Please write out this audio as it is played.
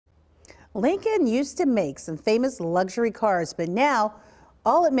Lincoln used to make some famous luxury cars, but now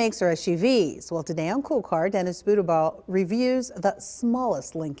all it makes are SUVs. Well, today on Cool Car, Dennis Budabal reviews the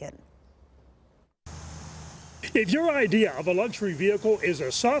smallest Lincoln. If your idea of a luxury vehicle is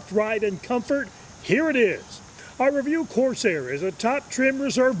a soft ride and comfort, here it is. Our review Corsair is a top trim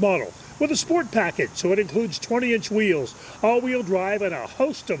reserve model with a sport package, so it includes 20-inch wheels, all-wheel drive, and a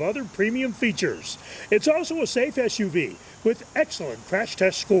host of other premium features. It's also a safe SUV with excellent crash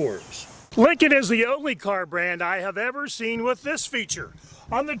test scores. Lincoln is the only car brand I have ever seen with this feature.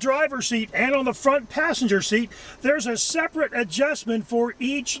 On the driver's seat and on the front passenger seat, there's a separate adjustment for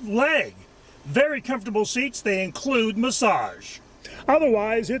each leg. Very comfortable seats, they include massage.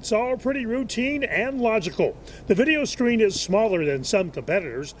 Otherwise, it's all pretty routine and logical. The video screen is smaller than some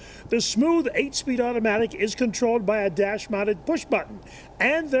competitors. The smooth 8-speed automatic is controlled by a dash-mounted push button,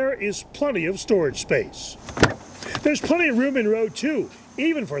 and there is plenty of storage space. There's plenty of room in row 2,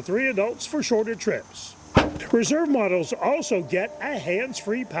 even for 3 adults for shorter trips. Reserve models also get a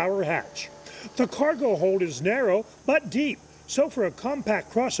hands-free power hatch. The cargo hold is narrow but deep, so for a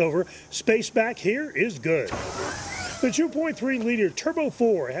compact crossover, space back here is good. The 2.3-liter Turbo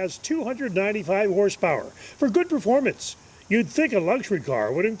 4 has 295 horsepower for good performance. You'd think a luxury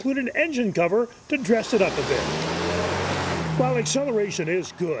car would include an engine cover to dress it up a bit. While acceleration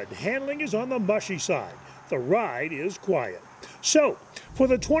is good, handling is on the mushy side. The ride is quiet. So, for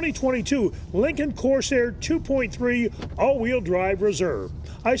the 2022 Lincoln Corsair 2.3 all-wheel drive reserve,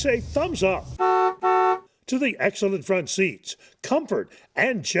 I say thumbs up to the excellent front seats, comfort,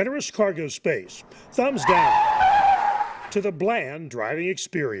 and generous cargo space. Thumbs down to the bland driving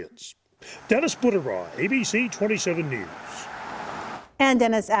experience. Dennis Budabal, ABC 27 News. And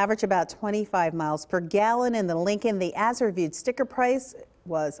Dennis averaged about 25 miles per gallon in the Lincoln. The as-reviewed sticker price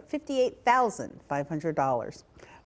was $58,500.